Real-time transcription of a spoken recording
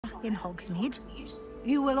in Hogsmeade.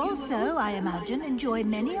 You will also, I imagine, enjoy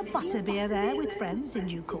many a butterbeer there with friends in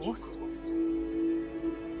due course.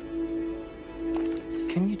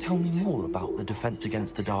 Can you tell me more about the Defense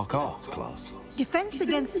Against the Dark Arts class? Defense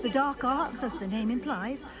Against the Dark Arts, as the name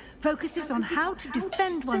implies, focuses on how to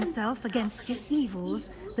defend oneself against the evils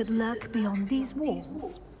that lurk beyond these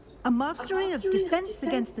walls. A mastery of Defense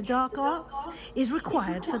Against the Dark Arts is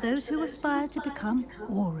required for those who aspire to become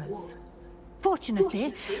Aurors.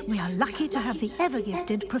 Fortunately, we are lucky to have the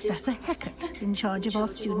ever-gifted Professor Hecat in charge of our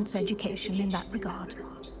students' education in that regard.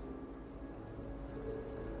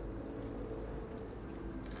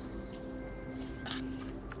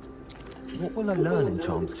 What will I learn in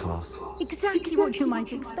Charms class? Exactly what you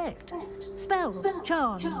might expect. Spells,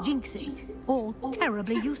 charms, jinxes, all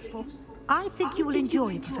terribly useful. I think you will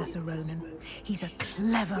enjoy Professor Ronan. He's a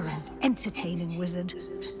clever and entertaining wizard,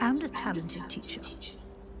 and a talented teacher.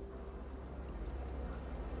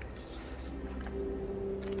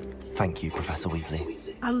 Thank you, Professor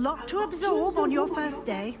Weasley. A lot to absorb on your first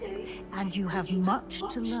day, and you have much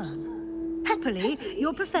to learn. Happily,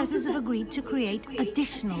 your professors have agreed to create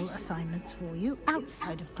additional assignments for you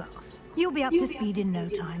outside of class. You'll be up to speed in no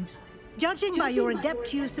time. Judging by your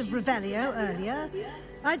adept use of Revelio earlier,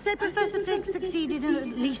 I'd say Professor Fig succeeded in at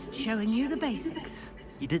least showing you the basics.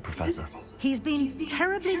 He did, Professor. He's been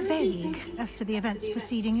terribly vague as to the events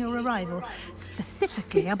preceding your arrival,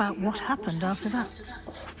 specifically about what happened after that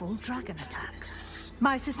awful dragon attack.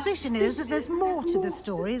 My suspicion is that there's more to the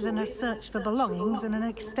story than a search for belongings and an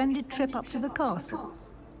extended trip up to the castle.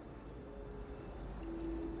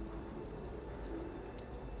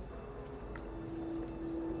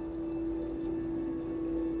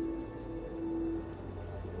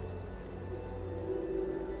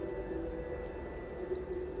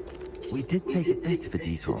 We did take a bit of a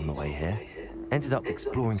detour on the way here. Ended up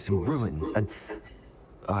exploring some ruins and...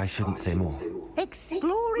 I shouldn't say more.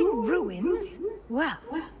 Exploring ruins? Well,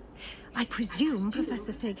 I presume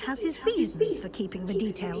Professor Fig has his reasons for keeping the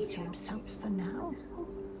details to himself for now.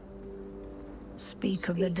 Speak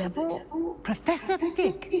of the devil, Professor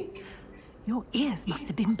Fig. Your ears must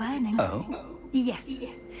have been burning. Oh? Yes.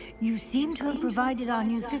 You seem to have provided our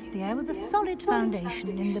new fifth year with a solid foundation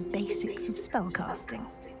in the basics of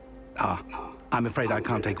spellcasting. Ah, I'm afraid I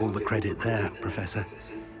can't take all the credit there, Professor.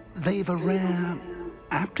 They've a rare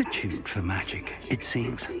aptitude for magic, it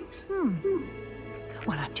seems.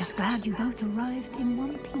 Well, I'm just glad you both arrived in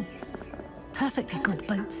one piece. Perfectly good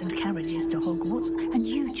boats and carriages to Hogwarts, and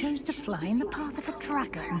you chose to fly in the path of a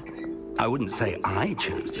dragon. I wouldn't say I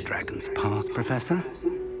chose the dragon's path, Professor.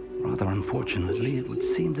 Rather unfortunately, it would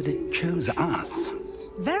seem that it chose us.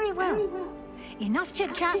 Very well. Enough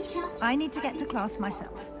chit-chat. I need to get to class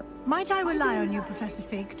myself. Might I rely on you, Professor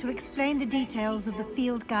Fig, to explain the details of the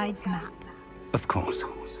field guide's map? Of course.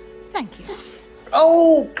 Thank you.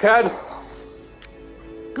 Oh, God.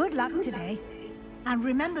 Good luck today. And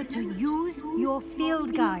remember to use your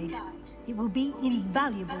field guide. It will be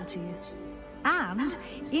invaluable to you. And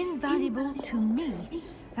invaluable to me,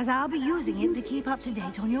 as I'll be using it to keep up to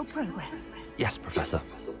date on your progress. Yes, Professor.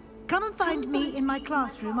 Come and find me in my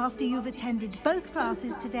classroom after you've attended both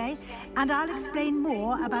classes today, and I'll explain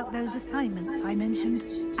more about those assignments I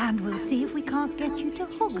mentioned. And we'll see if we can't get you to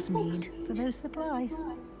Hogsmeade for those supplies.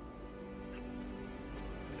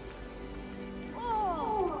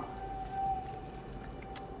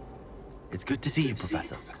 It's good to see you,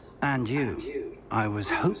 Professor. And you. I was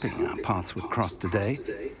hoping our paths would cross today,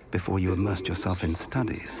 before you immersed yourself in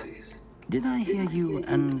studies. Did I hear you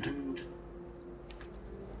and...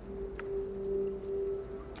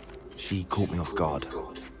 She caught me off guard.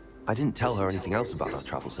 I didn't tell her anything else about our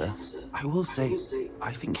travels here. I will say,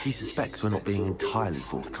 I think she suspects we're not being entirely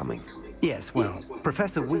forthcoming. Yes, well,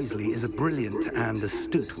 Professor Weasley is a brilliant and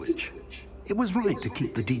astute witch. It was right to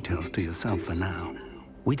keep the details to yourself for now.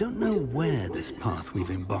 We don't know where this path we've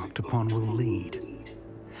embarked upon will lead.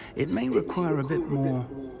 It may require a bit more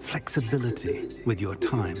flexibility with your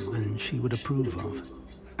time than she would approve of.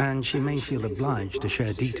 And she may feel obliged to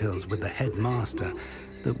share details with the headmaster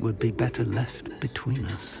that would be better left between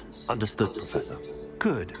us. Understood, Professor.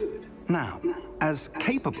 Good. Now, as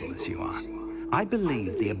capable as you are, I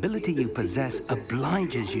believe the ability you possess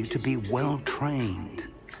obliges you to be well-trained.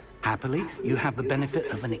 Happily, you have the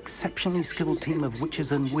benefit of an exceptionally skilled team of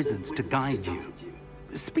witches and wizards to guide you.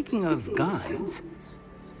 Speaking of guides,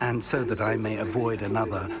 and so that I may avoid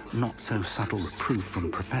another not-so-subtle reproof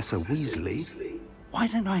from Professor Weasley, why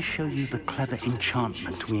don't I show you the clever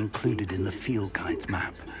enchantment we included in the field guide's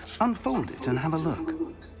map? Unfold it and have a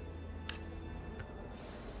look.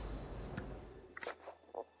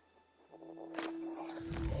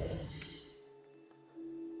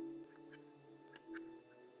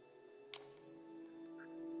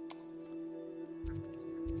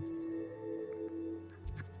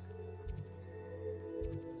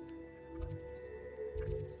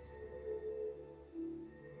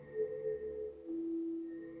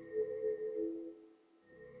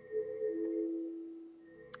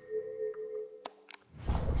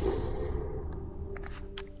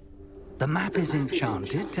 The map is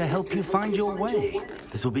enchanted to help you find your way.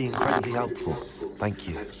 This will be incredibly helpful. Thank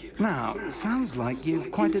you. Now, sounds like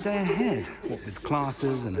you've quite a day ahead, what with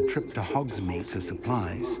classes and a trip to Hogsmeade for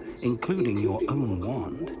supplies, including your own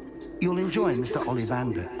wand. You'll enjoy Mr.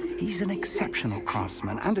 Ollivander. He's an exceptional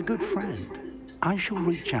craftsman and a good friend. I shall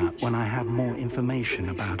reach out when I have more information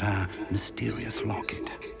about our mysterious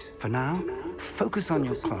locket. For now, focus on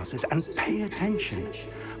your classes and pay attention.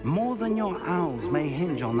 More than your owls may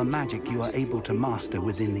hinge on the magic you are able to master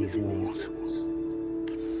within these walls.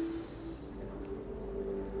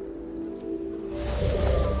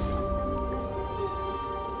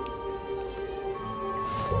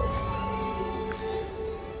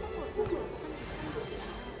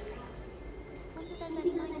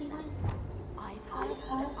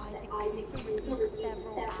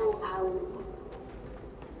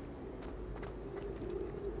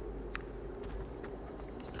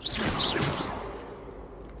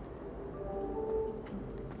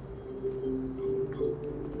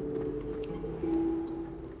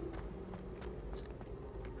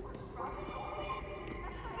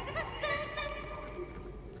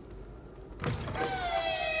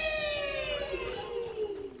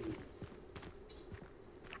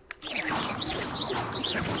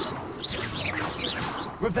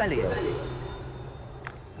 Revelio.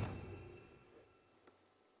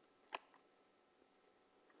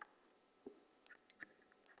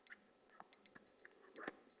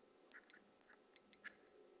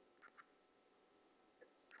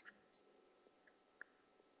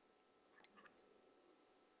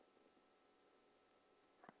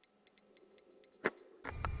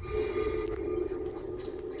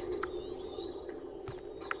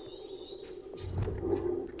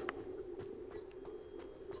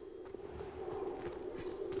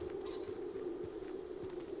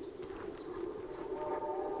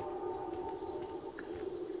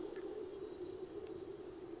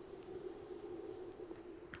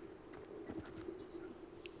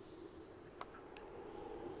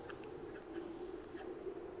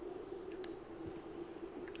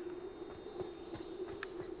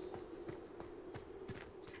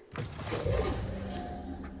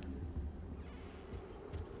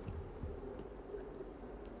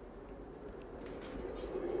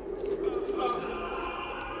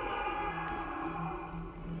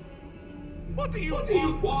 What do you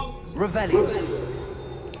want? Revelio.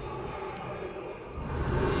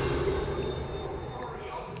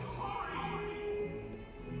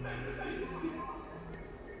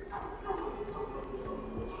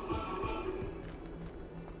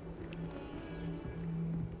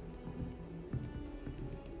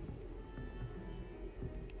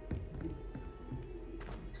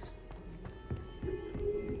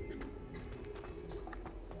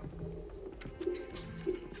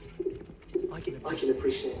 I can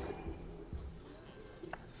appreciate it.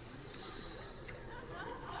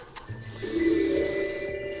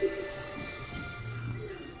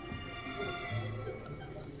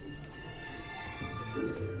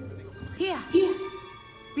 Here.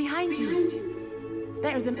 Behind you.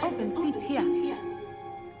 There is an open seat here.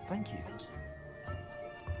 Thank you.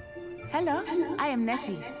 Hello, I am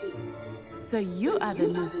Nettie. So you are the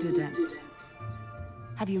new student.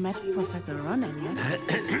 Have you met Professor Ronan yet?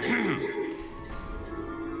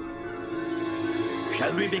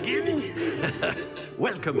 Shall we begin?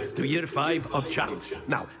 Welcome to Year 5 of Charms.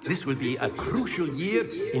 Now, this will be a crucial year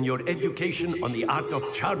in your education on the art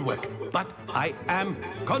of charm work. But I am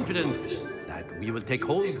confident that we will take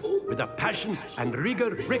hold with the passion and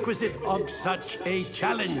rigor requisite of such a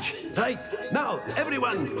challenge. Right, now,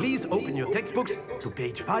 everyone, please open your textbooks to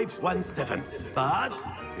page 517. But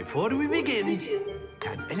before we begin,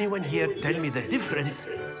 can anyone here tell me the difference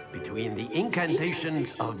between the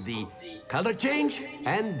incantations of the color change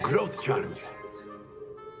and growth charms?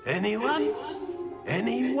 Anyone?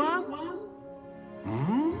 Anyone?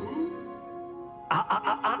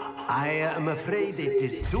 I am afraid it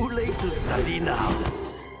is too late to study now.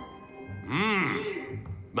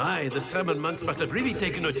 My, the summer months must have really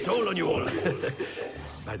taken a toll on you all.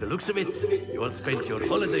 By the looks of it, you all spent your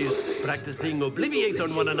holidays practicing Obliviate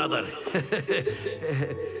on one another.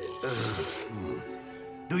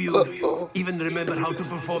 Do you even remember how to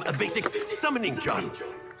perform a basic summoning charm?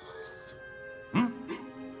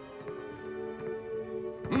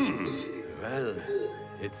 Well,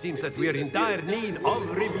 it seems that we are in dire need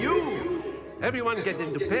of review. Everyone get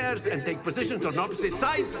into pairs and take positions on opposite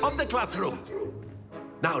sides of the classroom.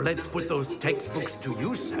 Now let's put those textbooks to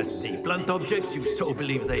use as the blunt objects you so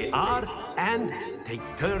believe they are, and take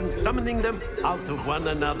turns summoning them out of one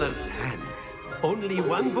another's hands. Only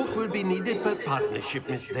one book will be needed per partnership,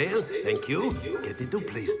 Miss Dale. Thank you. Get into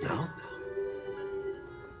place now.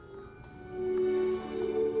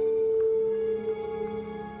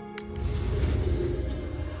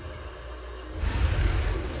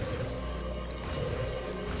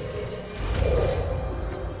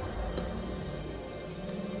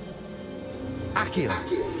 Akio.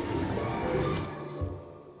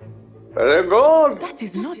 Very good. That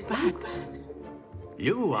is not bad.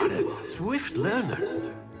 You are a swift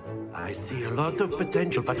learner. I see a lot of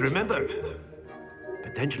potential, but remember,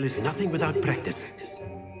 potential is nothing without practice.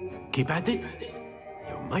 Keep at it.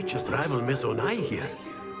 You might just rival Miss Onai here.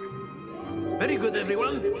 Very good,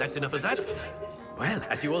 everyone. That's enough of that. Well,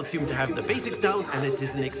 as you all seem to have the basics down, and it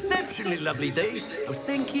is an exceptionally lovely day, I was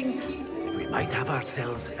thinking that we might have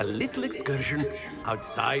ourselves a little excursion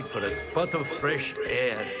outside for a spot of fresh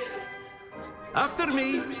air. After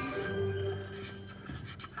me.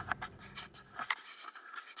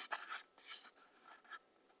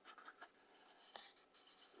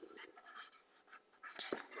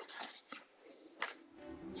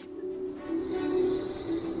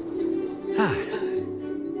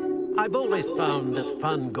 I've always found that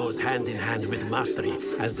fun goes hand in hand with mastery,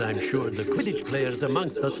 as I'm sure the Quidditch players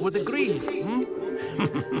amongst us would agree.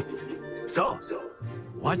 So,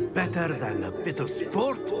 what better than a bit of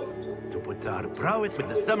sport to put our prowess with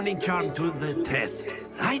the summoning charm to the test,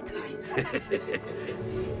 right?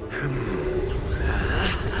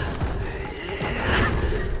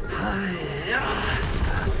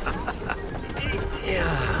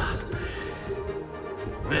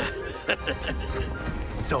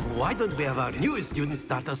 So why don't we have our newest student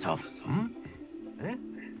start us off?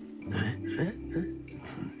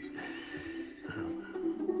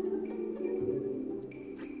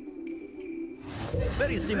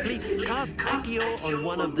 Very simply, cast Accio on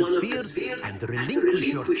one of the spheres and relinquish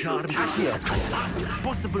your charm at the last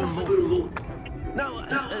possible moment. Now,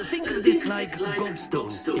 think of this like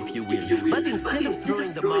gobstones, if you will. But instead of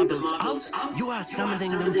throwing the marbles out, you are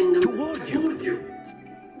summoning them toward you.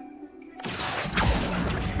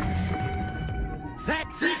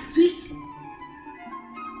 That's it!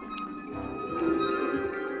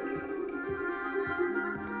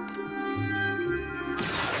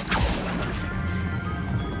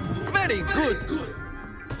 Very good!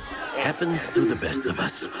 Happens to the best of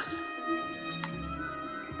us.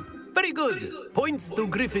 Very good! Points to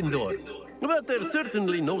Gryffindor. But there's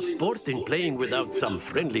certainly no sport in playing without some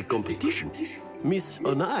friendly competition. Miss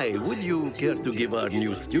Onai, would you care to give our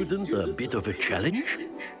new student a bit of a challenge?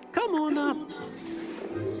 Come on up.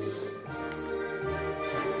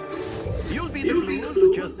 You'll be the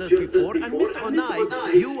blues just as before, and Miss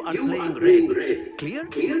Onai, you are playing red. Clear?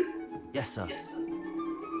 Yes, sir.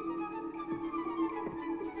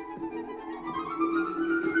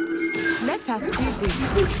 Let us see this.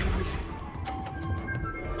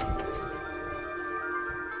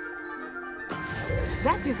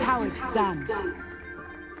 That is how it's done.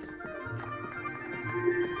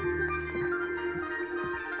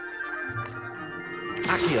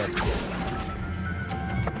 Accio.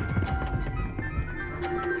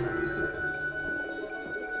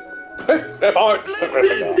 Step out,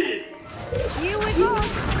 Gryffindor. Here we go.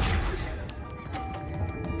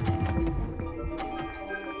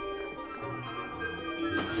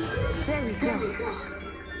 There we go.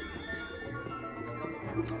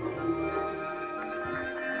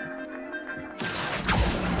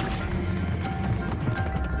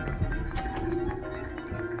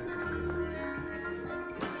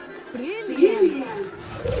 Brilliant.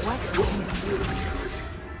 Watch this.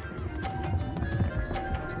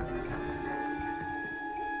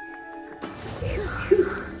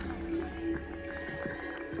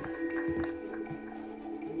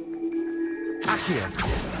 Accio.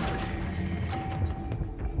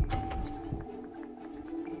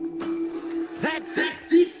 That's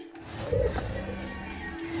it!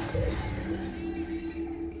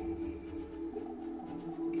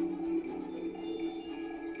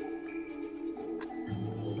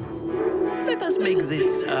 Let us make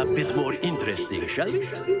this a bit more interesting, shall we?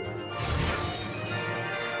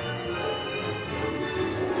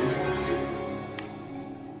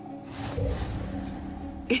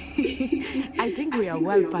 I think we are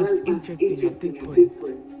well past interesting at this point.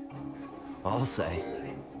 I'll say.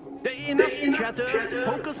 Enough chatter.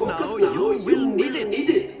 Focus now. You will need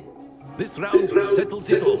it. This round settles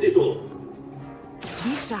it all.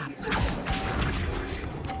 Be sharp.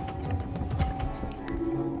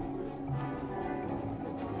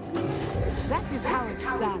 That is how it's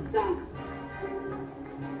done.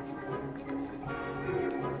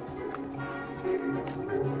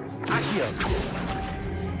 Accio.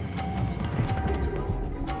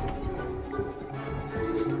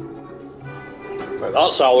 Well,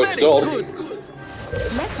 that's how it's done. Good.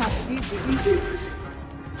 Let us see this.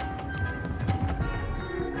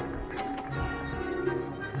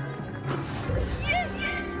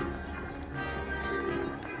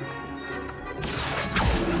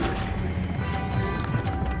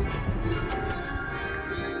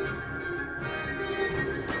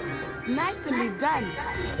 Nicely done.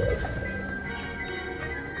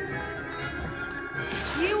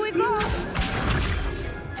 Here we go.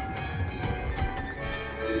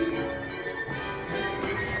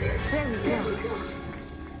 There we go.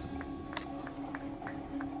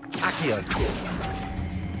 Accio.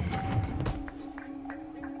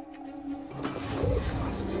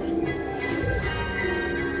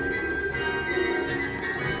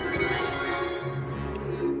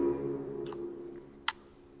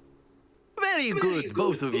 Very good,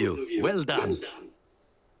 both of you. Well done.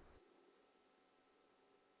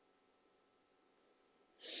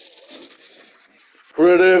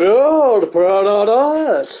 Pretty good, pretty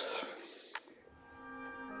nice.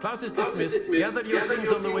 Class is dismissed. Gather your things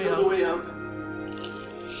on the way out.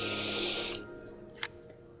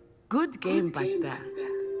 Good game back there.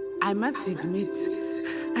 I must admit,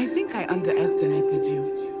 I think I underestimated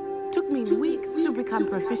you. Took me weeks to become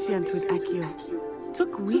proficient with Accio.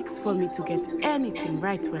 Took weeks for me to get anything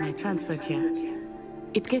right when I transferred here.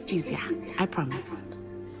 It gets easier, I promise.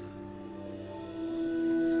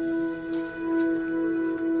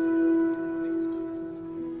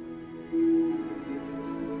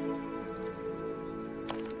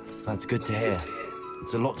 That's good to hear.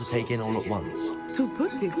 It's a lot to take in all at once. To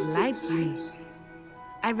put it lightly,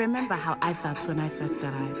 I remember how I felt when I first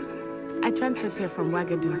arrived. I transferred here from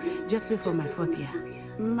Ouagadougou just before my 4th year.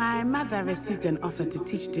 My mother received an offer to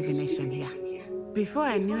teach divination here. Before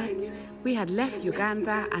I knew it, we had left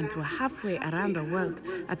Uganda and were halfway around the world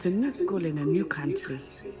at a new school in a new country.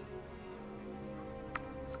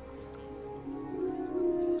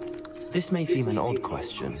 This may seem an odd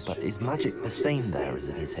question, but is magic the same there as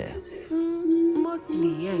it is here?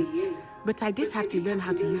 Mostly, yes. But I did have to learn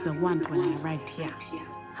how to use a wand when I arrived here.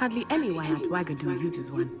 Hardly anyone at Ouagadougou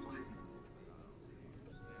uses one.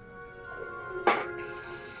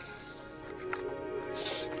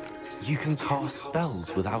 You can cast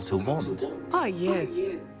spells without a wand. Oh,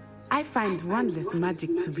 yes. I find wandless magic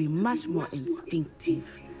to be much more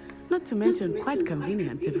instinctive. Not to mention quite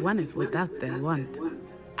convenient if one is without their wand.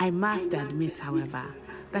 I must admit, however,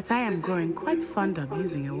 that I am growing quite fond of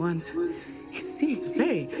using a wand. It seems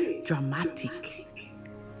very dramatic.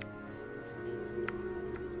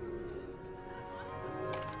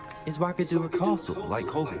 Is Ouagadougou a castle, like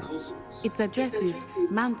Hogwarts? Its address is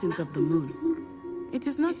Mountains of the Moon. It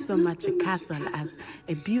is not so much a castle as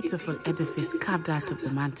a beautiful edifice carved out of the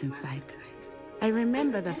mountainside. I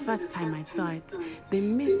remember the first time I saw it, the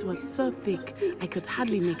mist was so thick I could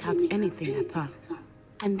hardly make out anything at all.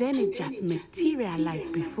 And then it just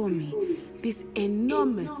materialized before me, this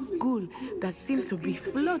enormous school that seemed to be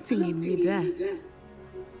floating in midair.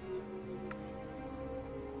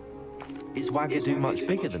 Is Ouagadougou much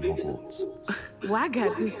bigger than Hogwarts?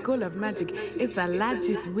 Ouagadougou School of Magic is the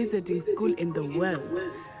largest wizarding school in the world.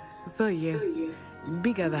 So yes,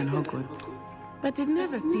 bigger than Hogwarts. But it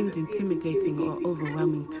never seemed intimidating or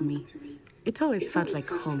overwhelming to me. It always felt like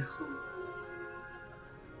home.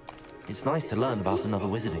 It's nice to learn about another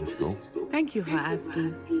wizarding school. Thank you for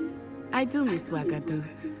asking. I do miss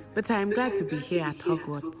Ouagadougou, but I am glad to be here at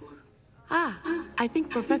Hogwarts. Ah, I think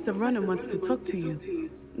Professor Ronan wants to talk to you.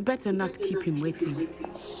 Better not keep him waiting.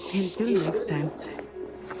 Until next time.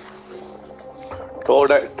 Till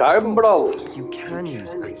next time, bro. You can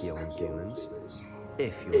use Accio on humans,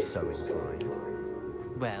 if you're so inclined.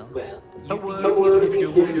 Well, you use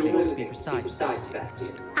your wounding to be precise.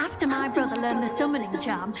 After my brother learned the summoning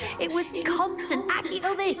charm, it was constant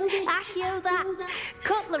Accio this, Accio that,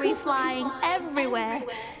 cutlery flying everywhere.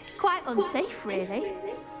 Quite unsafe, really.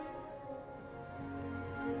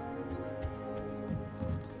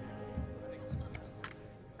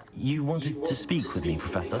 You wanted to speak with me,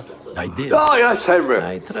 Professor? I did. Oh, yes, Henry.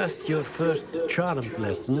 I trust your first charms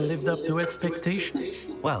lesson lived up to expectation.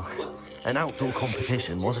 Well, an outdoor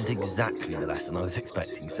competition wasn't exactly the lesson I was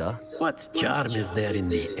expecting, sir. What charm is there in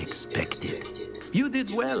the expected? You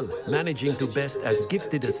did well, managing to best as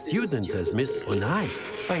gifted a student as Miss Onai.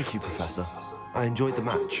 Thank you, Professor. I enjoyed the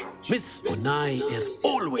match. Miss Onai is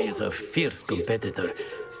always a fierce competitor,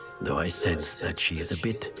 though I sense that she is a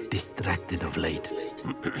bit distracted of late.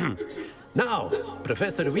 Now,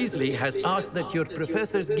 Professor Weasley has asked that your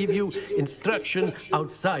professors give you instruction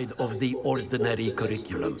outside of the ordinary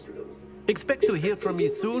curriculum. Expect to hear from me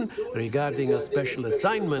soon regarding a special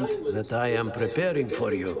assignment that I am preparing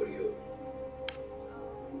for you.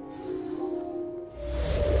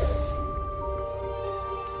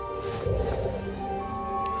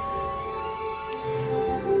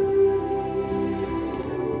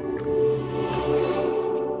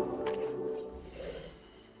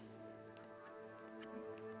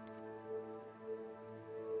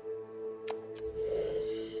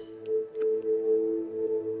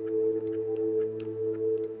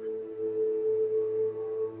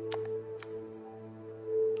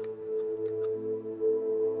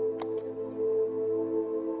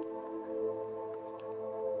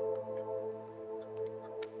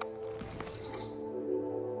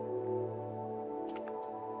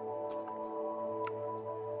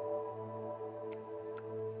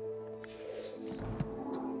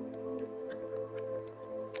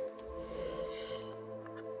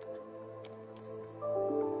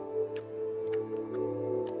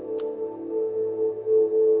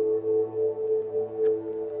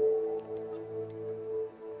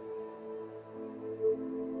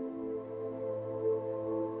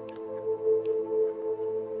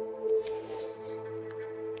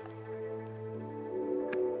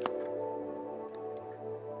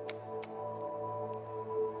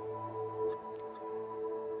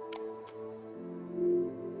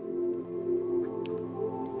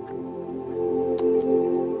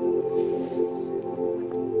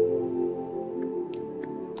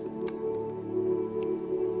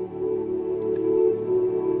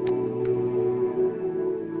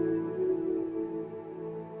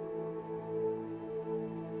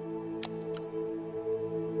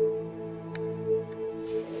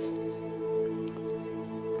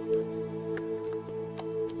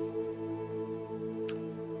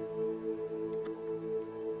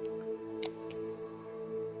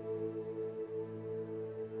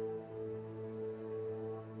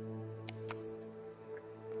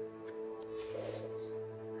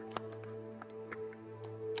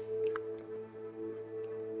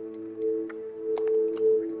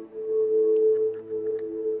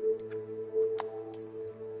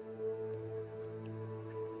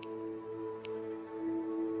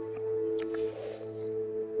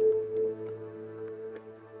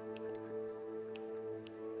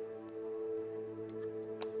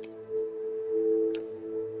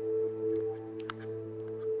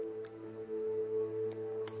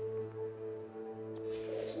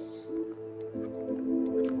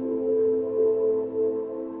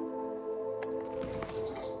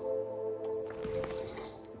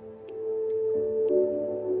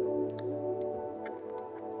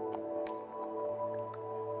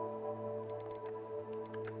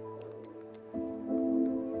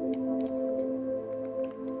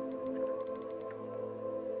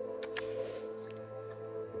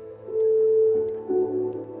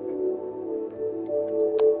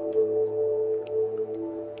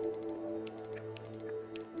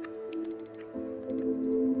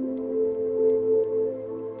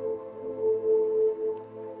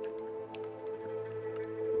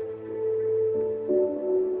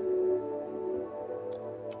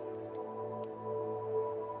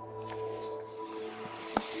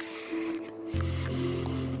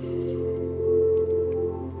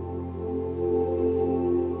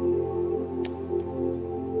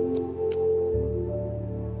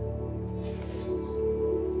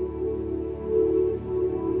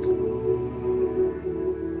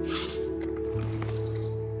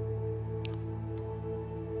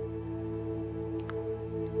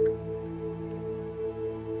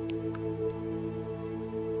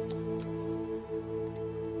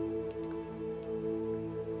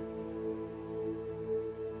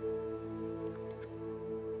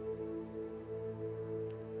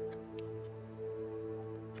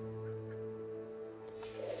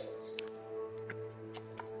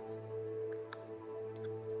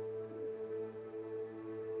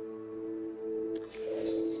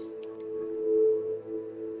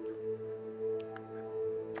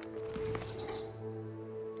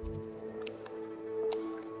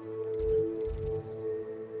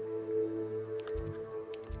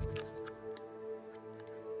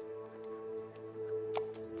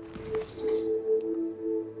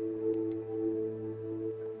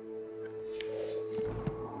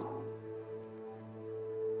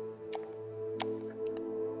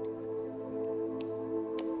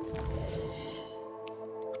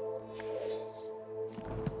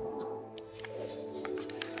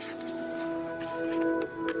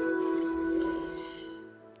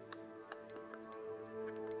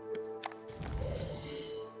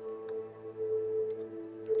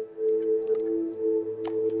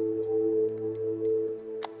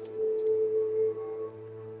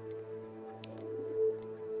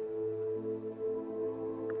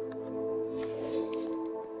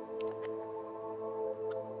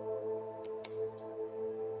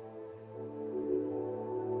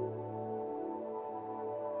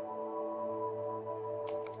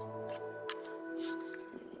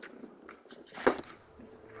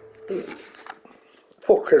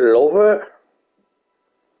 fucking love it.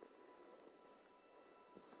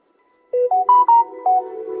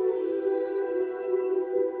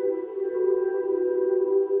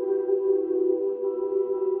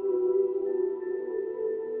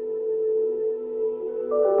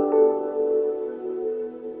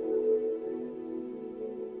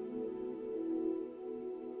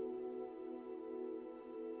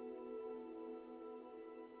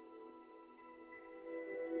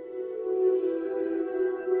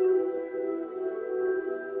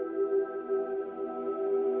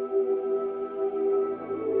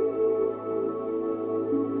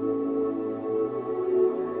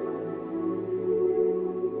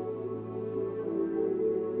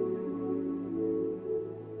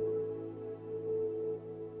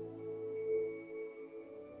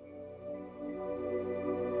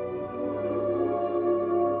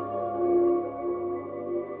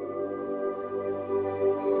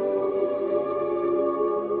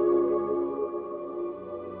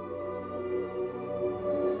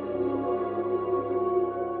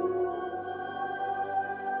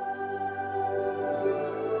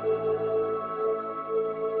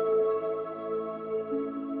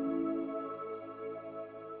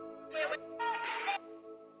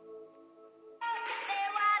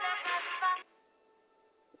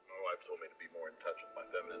 My wife told me to be more in touch with my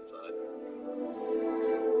feminine side.